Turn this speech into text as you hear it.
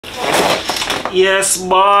Yes,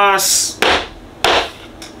 boss.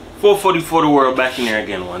 444 the world, back in there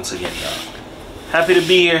again once again, y'all. Happy to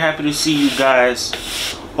be here, happy to see you guys.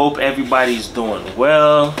 Hope everybody's doing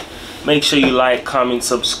well. Make sure you like, comment,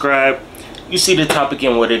 subscribe. You see the topic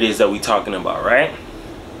and what it is that we're talking about, right?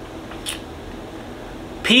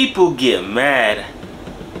 People get mad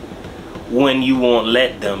when you won't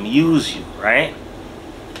let them use you, right?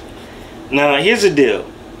 Now, here's the deal.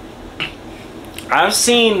 I've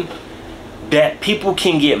seen that people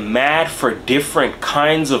can get mad for different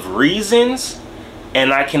kinds of reasons,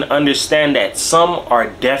 and I can understand that some are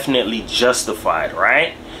definitely justified,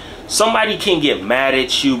 right? Somebody can get mad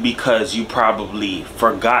at you because you probably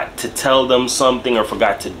forgot to tell them something or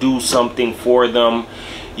forgot to do something for them.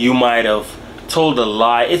 You might have told a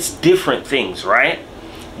lie. It's different things, right?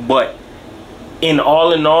 But in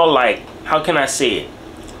all, like, how can I say it?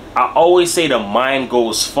 I always say the mind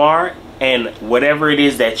goes far, and whatever it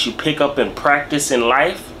is that you pick up and practice in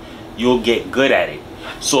life, you'll get good at it.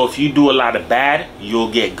 So if you do a lot of bad,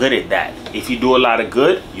 you'll get good at that. If you do a lot of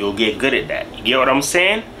good, you'll get good at that. You get what I'm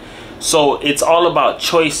saying? So it's all about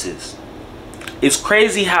choices. It's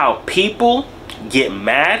crazy how people get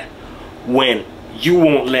mad when you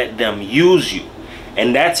won't let them use you.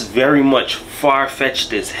 And that's very much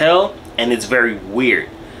far-fetched as hell, and it's very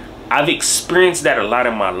weird. I've experienced that a lot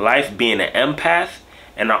in my life being an empath,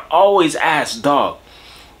 and I always ask, dog,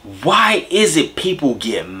 why is it people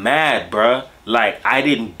get mad, bruh? Like, I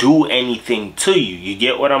didn't do anything to you. You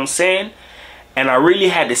get what I'm saying? And I really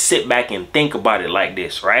had to sit back and think about it like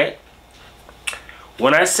this, right?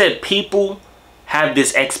 When I said people have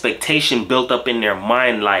this expectation built up in their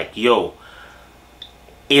mind like, yo,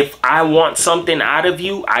 if I want something out of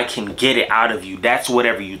you, I can get it out of you. That's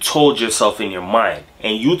whatever you told yourself in your mind.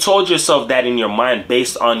 And you told yourself that in your mind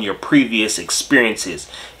based on your previous experiences.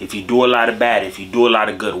 If you do a lot of bad, if you do a lot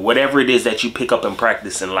of good, whatever it is that you pick up and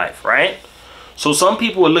practice in life, right? So some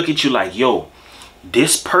people will look at you like, yo,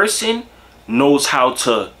 this person knows how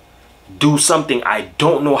to do something I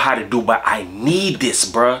don't know how to do, but I need this,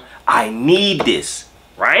 bruh. I need this,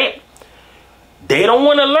 right? They don't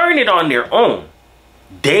want to learn it on their own.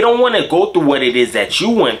 They don't want to go through what it is that you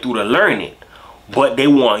went through to learn it. But they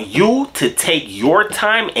want you to take your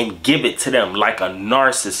time and give it to them like a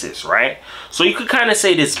narcissist, right? So you could kind of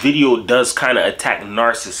say this video does kind of attack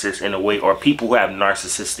narcissists in a way, or people who have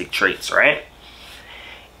narcissistic traits, right?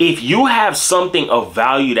 If you have something of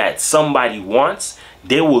value that somebody wants,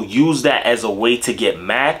 they will use that as a way to get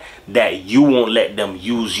mad that you won't let them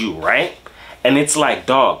use you, right? And it's like,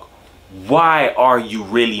 dog, why are you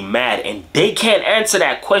really mad? And they can't answer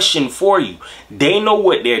that question for you. They know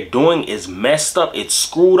what they're doing is messed up, it's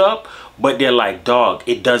screwed up, but they're like, dog,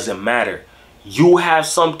 it doesn't matter. You have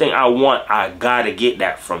something I want, I gotta get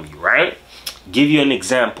that from you, right? Give you an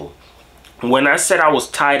example. When I said I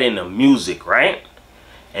was tied into music, right?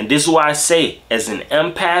 And this is why I say, as an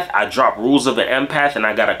empath, I drop rules of an empath, and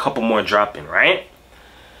I got a couple more dropping, right?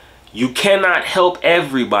 You cannot help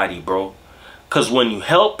everybody, bro. Because when you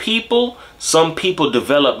help people, some people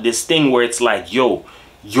develop this thing where it's like, yo,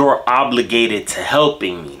 you're obligated to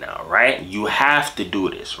helping me now, right? You have to do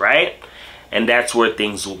this, right? And that's where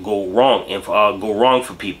things will go wrong and go wrong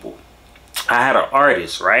for people. I had an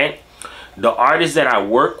artist, right? The artist that I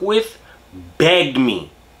work with begged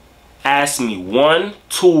me, asked me 1,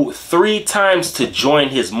 2, 3 times to join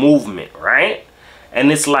his movement, right?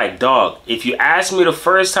 And it's like, dog, if you ask me the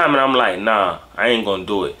first time and I'm like, nah, I ain't gonna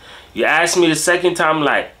do it. You ask me the second time,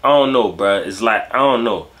 like, I don't know, bro. It's like, I don't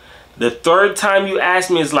know. The third time you ask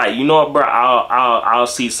me, it's like, you know what, bro? I'll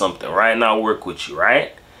see something, right? And I'll work with you,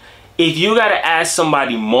 right? If you gotta ask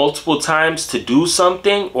somebody multiple times to do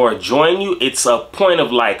something or join you, it's a point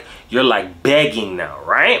of like, you're like begging now,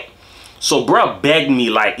 right? So, bro, begged me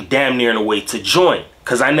like damn near in a way to join,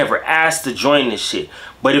 cause I never asked to join this shit.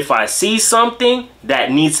 But if I see something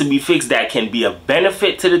that needs to be fixed that can be a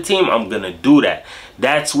benefit to the team, I'm gonna do that.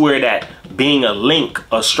 That's where that being a link,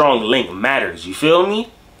 a strong link matters. You feel me?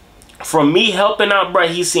 From me helping out, bro,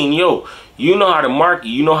 he's saying, yo, you know how to market,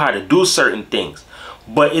 you know how to do certain things.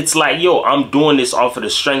 But it's like, yo, I'm doing this off of the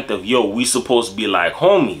strength of, yo, we supposed to be like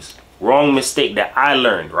homies. Wrong mistake that I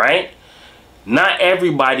learned, right? Not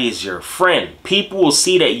everybody is your friend. People will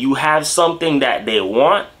see that you have something that they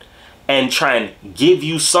want and try and give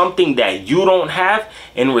you something that you don't have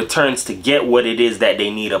in returns to get what it is that they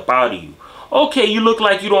need up out of you. Okay, you look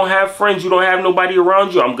like you don't have friends, you don't have nobody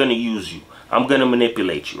around you, I'm gonna use you. I'm gonna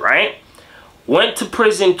manipulate you, right? Went to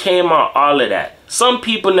prison, came out, all of that. Some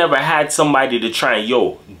people never had somebody to try and,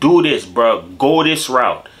 yo, do this, bro, go this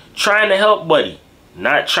route. Trying to help, buddy,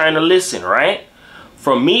 not trying to listen, right?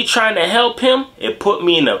 from me trying to help him, it put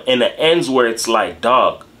me in the ends where it's like,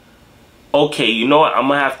 dog, okay, you know what, I'm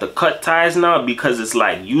gonna have to cut ties now, because it's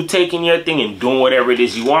like you taking your thing and doing whatever it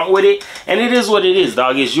is you want with it, and it is what it is,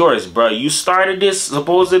 dog. It's yours, bro. You started this,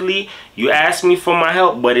 supposedly you asked me for my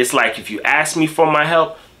help, but it's like, if you ask me for my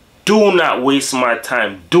help, do not waste my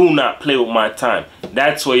time, do not play with my time.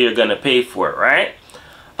 That's what you're gonna pay for it, right?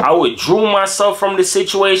 I withdrew myself from the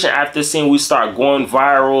situation after seeing we start going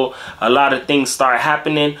viral, a lot of things start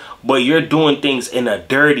happening, but you're doing things in a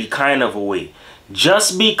dirty kind of a way.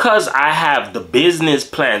 Just because I have the business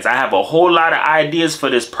plans, I have a whole lot of ideas for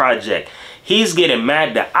this project, he's getting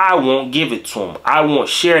mad that I won't give it to him. I won't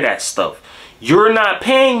share that stuff. You're not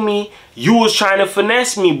paying me. You was trying to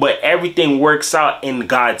finesse me, but everything works out in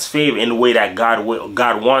God's favor, in the way that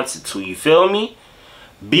God wants it to. You feel me?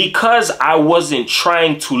 Because I wasn't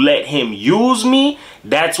trying to let him use me,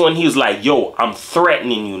 that's when he was like, yo, I'm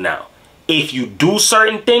threatening you now. If you do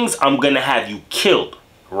certain things, I'm gonna have you killed,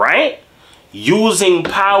 right? Using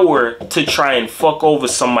power to try and fuck over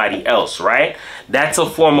somebody else, right? That's a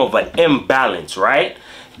form of an imbalance, right?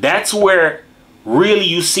 That's where really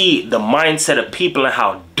you see the mindset of people and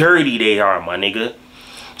how dirty they are, my nigga.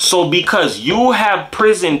 So because you have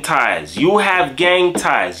prison ties, you have gang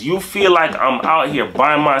ties, you feel like I'm out here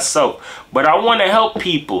by myself, but I want to help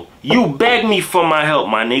people. You beg me for my help,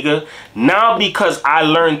 my nigga. Now because I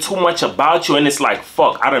learned too much about you and it's like,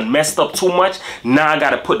 fuck, I done messed up too much. Now I got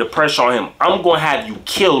to put the pressure on him. I'm going to have you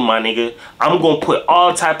killed, my nigga. I'm going to put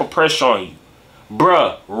all type of pressure on you.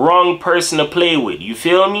 Bruh, wrong person to play with. You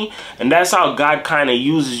feel me? And that's how God kind of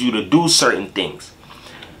uses you to do certain things.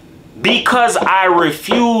 Because I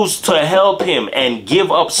refuse to help him and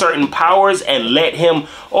give up certain powers and let him,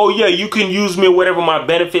 oh yeah, you can use me, whatever my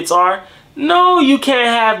benefits are. No, you can't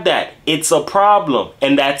have that. It's a problem.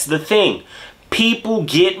 And that's the thing. People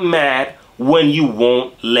get mad when you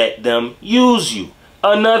won't let them use you.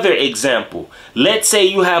 Another example, let's say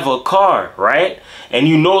you have a car, right? And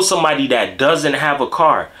you know somebody that doesn't have a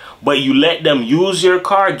car, but you let them use your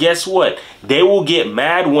car. Guess what? They will get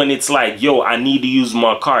mad when it's like, yo, I need to use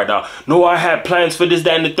my car, dog. No, I had plans for this,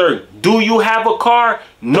 that, and the third. Do you have a car?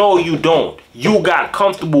 No, you don't. You got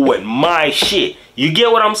comfortable with my shit. You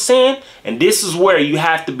get what I'm saying? And this is where you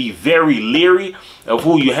have to be very leery of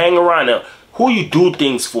who you hang around and who you do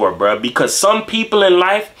things for, bro. Because some people in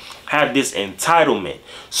life have this entitlement.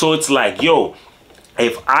 So it's like, yo,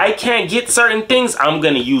 if I can't get certain things, I'm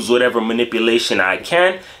going to use whatever manipulation I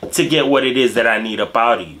can to get what it is that I need up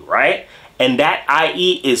out of you, right? And that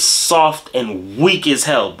IE is soft and weak as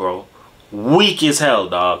hell, bro. Weak as hell,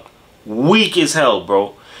 dog. Weak as hell,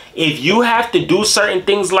 bro. If you have to do certain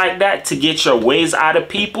things like that to get your ways out of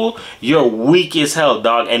people, you're weak as hell,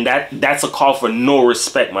 dog. And that's a call for no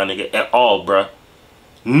respect, my nigga, at all, bro.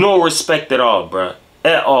 No respect at all, bro.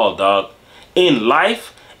 At all, dog. In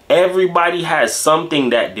life, everybody has something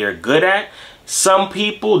that they're good at. Some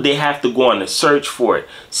people, they have to go on a search for it.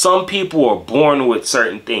 Some people are born with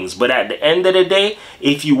certain things. But at the end of the day,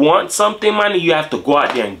 if you want something, man, you have to go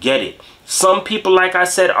out there and get it. Some people, like I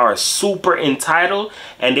said, are super entitled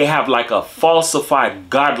and they have like a falsified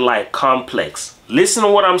godlike complex. Listen to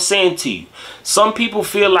what I'm saying to you. Some people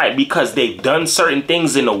feel like because they've done certain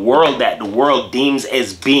things in the world that the world deems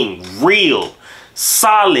as being real,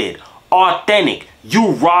 solid, authentic.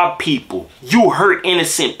 You rob people. You hurt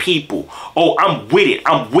innocent people. Oh, I'm with it.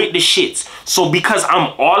 I'm with the shits. So because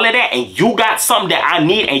I'm all of that and you got something that I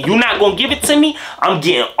need and you're not going to give it to me, I'm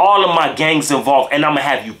getting all of my gangs involved and I'm going to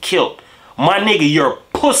have you killed. My nigga, your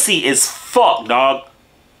pussy is fuck, dog.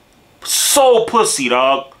 So pussy,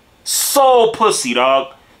 dog. So pussy,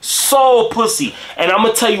 dog. So pussy. And I'm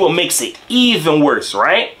going to tell you what makes it even worse,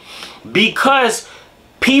 right? Because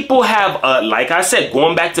people have, like I said,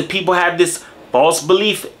 going back to people have this false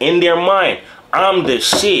belief in their mind. I'm the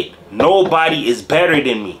shit. Nobody is better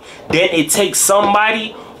than me. Then it takes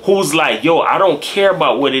somebody who's like, yo, I don't care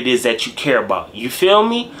about what it is that you care about. You feel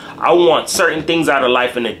me? I want certain things out of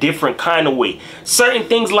life in a different kind of way. Certain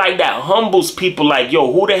things like that humbles people like,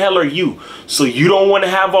 yo, who the hell are you? So you don't want to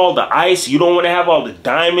have all the ice. You don't want to have all the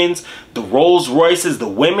diamonds, the Rolls Royces, the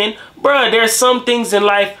women. Bruh, there's some things in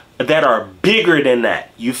life that are bigger than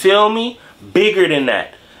that. You feel me? Bigger than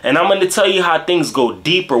that. And I'm going to tell you how things go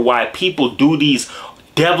deeper, why people do these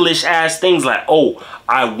devilish ass things like, oh,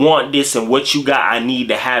 I want this and what you got, I need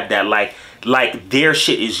to have that. Like their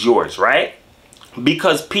shit is yours, right?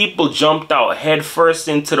 Because people jumped out head first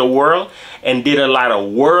into the world and did a lot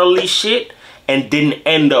of worldly shit and didn't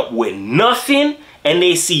end up with nothing. And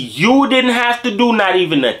they see you didn't have to do not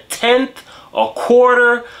even a tenth, a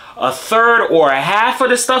quarter, a third, or a half of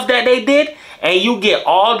the stuff that they did. and you get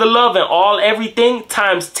all the love and all everything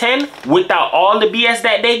times 10 without all the BS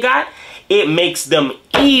that they got, it makes them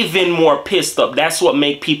even more pissed up. That's what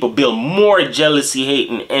make people build more jealousy, hate,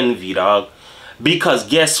 and envy, dog. Because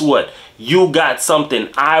guess what? You got something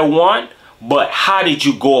I want, but how did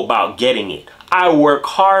you go about getting it? I work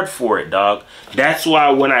hard for it, dog. That's why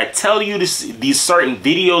when I tell you these certain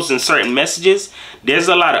videos and certain messages, there's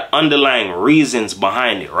a lot of underlying reasons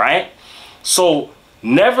behind it, right? So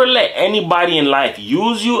never let anybody in life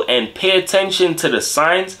use you, and pay attention to the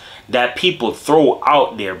signs that people throw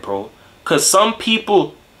out there, bro. Because some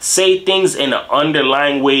people say things in an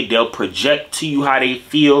underlying way. They'll project to you how they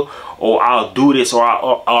feel, or I'll do this, or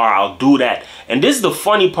I'll do that. And this is the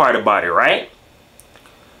funny part about it, right?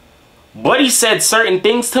 Buddy said certain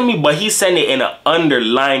things to me, but he said it in an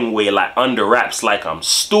underlying way, like under wraps, like I'm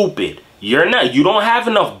stupid. You don't have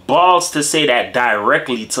enough balls to say that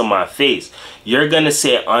directly to my face. You're gonna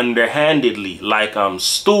say it underhandedly, like I'm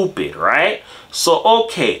stupid, right? So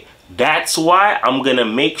okay, that's why I'm gonna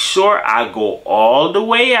make sure I go all the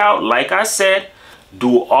way out, like I said,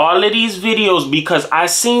 do all of these videos, because I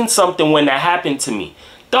seen something when that happened to me.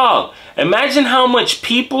 Dog, imagine how much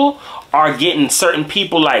people are getting certain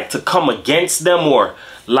people like to come against them, or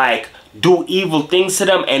like do evil things to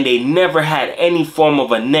them, and they never had any form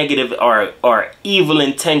of a negative or evil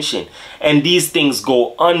intention, and these things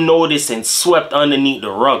go unnoticed and swept underneath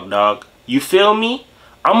the rug, dog. You feel me?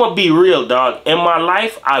 I'm gonna be real, dog. In my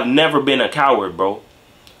life, I've never been a coward, bro.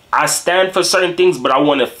 I stand for certain things, but I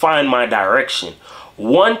want to find my direction.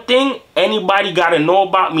 One thing anybody gotta know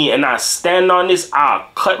about me, and I stand on this, I'll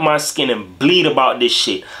cut my skin and bleed about this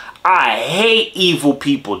shit. I hate evil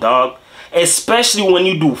people, dog. Especially when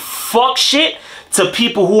you do fuck shit to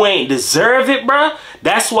people who ain't deserve it, bruh.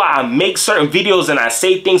 That's why I make certain videos and I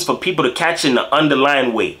say things for people to catch in the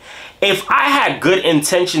underlying way. If I had good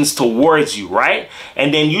intentions towards you, right?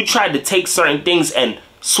 And then you tried to take certain things and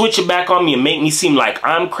switch it back on me and make me seem like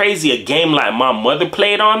I'm crazy, a game like my mother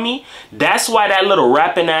played on me, that's why that little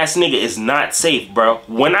rapping ass nigga is not safe, bro.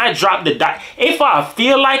 When I drop the dot, if I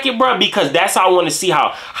feel like it, bro, because that's how I want to see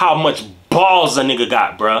how much balls a nigga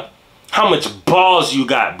got, bro. How much balls you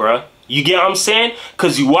got, bro. You get what I'm saying?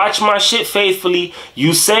 Because you watch my shit faithfully.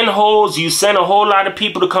 You send hoes. You send a whole lot of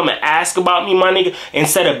people to come and ask about me, my nigga.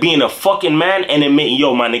 Instead of being a fucking man and admitting,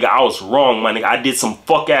 yo, my nigga, I was wrong, my nigga. I did some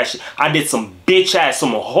fuck ass shit. I did some bitch ass,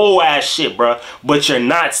 some whole ass shit, bro. But you're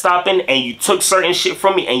not stopping, and you took certain shit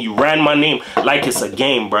from me and you ran my name like it's a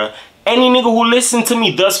game, bro. Any nigga who listened to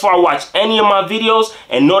me thus far, watch any of my videos,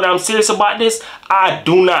 and know that I'm serious about this, I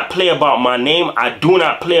do not play about my name. I do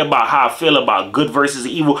not play about how I feel about good versus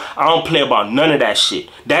evil. I don't play about none of that shit.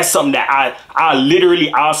 That's something that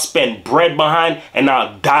I'll spend bread behind, and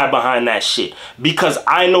I'll die behind that shit. Because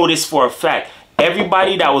I know this for a fact.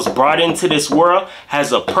 Everybody that was brought into this world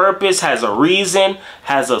has a purpose, has a reason,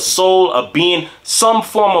 has a soul, a being, some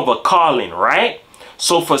form of a calling, right?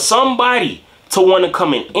 So for somebody to want to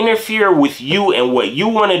come and interfere with you and what you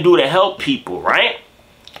want to do to help people, right?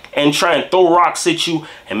 And try and throw rocks at you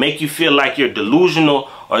and make you feel like you're delusional,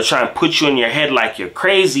 or try and put you in your head like you're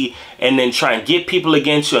crazy, and then try and get people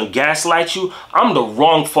against you and gaslight you, I'm the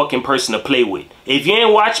wrong fucking person to play with. If you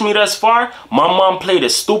ain't watched me thus far, my mom played a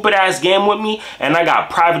stupid ass game with me, and I got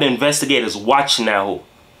private investigators watching that hoe.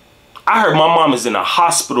 I heard my mom is in a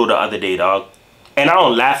hospital the other day, dog. And I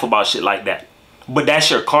don't laugh about shit like that. But that's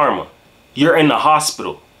your karma. You're in the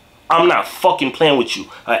hospital. I'm not fucking playing with you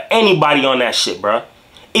or anybody on that shit, bro.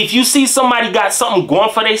 If you see somebody got something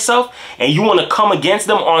going for themselves and you want to come against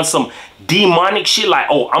them on some demonic shit like,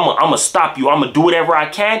 oh, I'm gonna stop you, I'm gonna do whatever I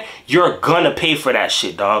can, you're gonna pay for that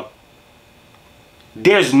shit, dog.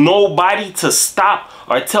 There's nobody to stop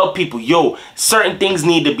or tell people, yo, certain things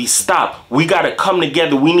need to be stopped. We got to come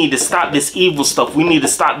together. We need to stop this evil stuff. We need to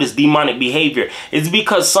stop this demonic behavior. It's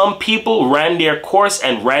because some people ran their course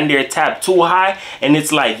and ran their tab too high. And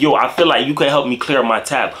it's like, yo, I feel like you can help me clear my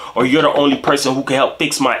tab. Or you're the only person who can help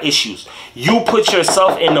fix my issues. You put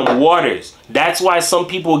yourself in them waters. That's why some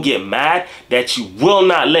people get mad that you will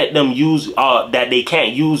not let them use, that they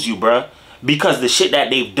can't use you, bruh. Because the shit that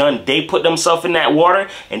they've done, they put themselves in that water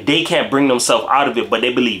and they can't bring themselves out of it. But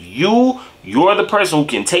they believe you're the person who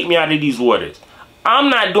can take me out of these waters. I'm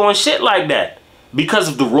not doing shit like that. Because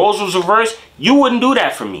if the roles was reversed, you wouldn't do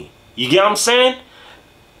that for me. You get what I'm saying?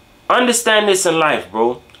 Understand this in life,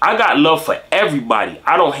 bro. I got love for everybody.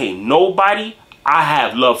 I don't hate nobody. I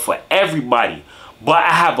have love for everybody. But I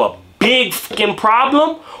have a big fucking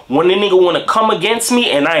problem when a nigga want to come against me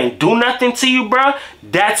and I ain't do nothing to you, bro.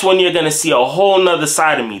 That's when you're gonna see a whole nother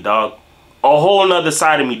side of me, dog. A whole nother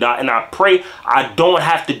side of me, dog. And I pray I don't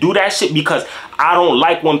have to do that shit, because I don't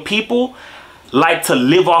like when people like to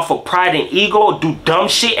live off of pride and ego, do dumb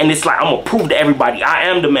shit, and it's like, I'm gonna prove to everybody I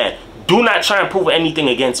am the man. Do not try and prove anything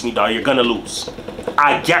against me, dog. You're gonna lose.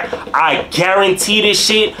 I guarantee this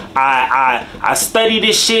shit. I study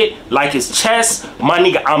this shit like it's chess. My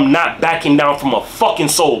nigga, I'm not backing down from a fucking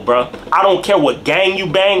soul, bro. I don't care what gang you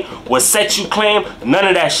bang, what set you claim, none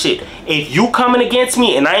of that shit. If you coming against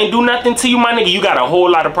me and I ain't do nothing to you, my nigga, you got a whole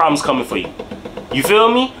lot of problems coming for you. You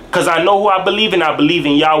feel me? Because I know who I believe in. I believe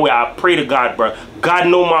in Yahweh. I pray to God, bro. God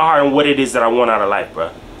know my heart and what it is that I want out of life,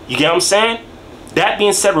 bro. You get what I'm saying? That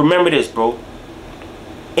being said, remember this, bro.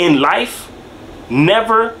 In life,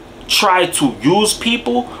 never try to use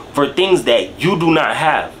people for things that you do not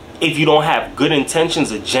have. If you don't have good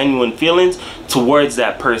intentions or genuine feelings towards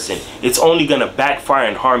that person, it's only gonna backfire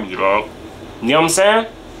and harm you, dog. You know what I'm saying?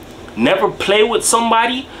 Never play with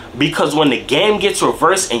somebody, because when the game gets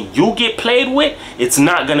reversed and you get played with, it's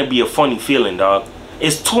not gonna be a funny feeling, dog.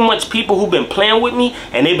 It's too much people who've been playing with me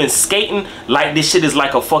and they've been skating like this shit is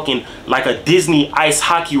like a fucking, like a Disney ice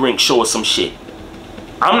hockey rink show or some shit.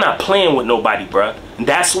 I'm not playing with nobody, bruh.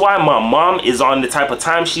 That's why my mom is on the type of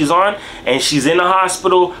time she's on, and she's in the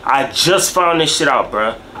hospital. I just found this shit out,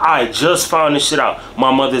 bruh. I just found this shit out.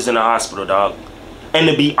 My mother's in the hospital, dog. And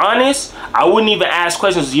to be honest, I wouldn't even ask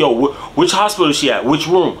questions. Yo, which hospital is she at? Which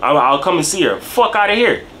room? I'll come and see her. Fuck out of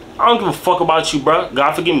here. I don't give a fuck about you, bruh.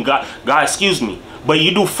 God forgive me. God excuse me. But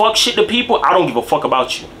you do fuck shit to people, I don't give a fuck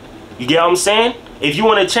about you. You get what I'm saying? If you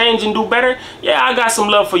want to change and do better, yeah, I got some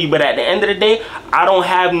love for you. But at the end of the day, I don't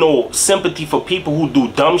have no sympathy for people who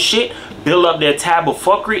do dumb shit, build up their tab of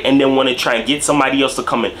fuckery, and then want to try and get somebody else to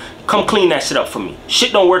come clean that shit up for me.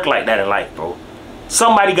 Shit don't work like that in life, bro.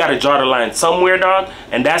 Somebody got to draw the line somewhere, dog.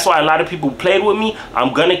 And that's why a lot of people played with me.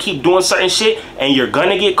 I'm going to keep doing certain shit, and you're going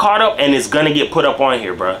to get caught up, and it's going to get put up on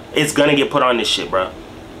here, bro. It's going to get put on this shit, bro.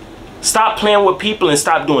 Stop playing with people and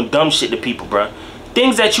stop doing dumb shit to people, bro.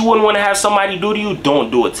 Things that you wouldn't want to have somebody do to you, don't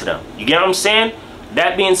do it to them. You get what I'm saying?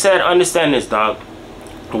 That being said, understand this, dog.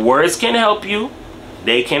 Words can help you.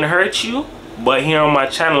 They can hurt you. But here on my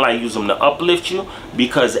channel, I use them to uplift you,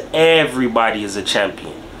 because everybody is a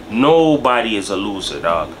champion. Nobody is a loser,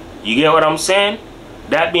 dog. You get what I'm saying?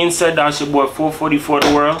 That being said, that's your boy 444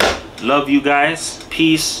 The World. Love you guys.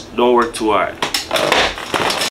 Peace. Don't work too hard.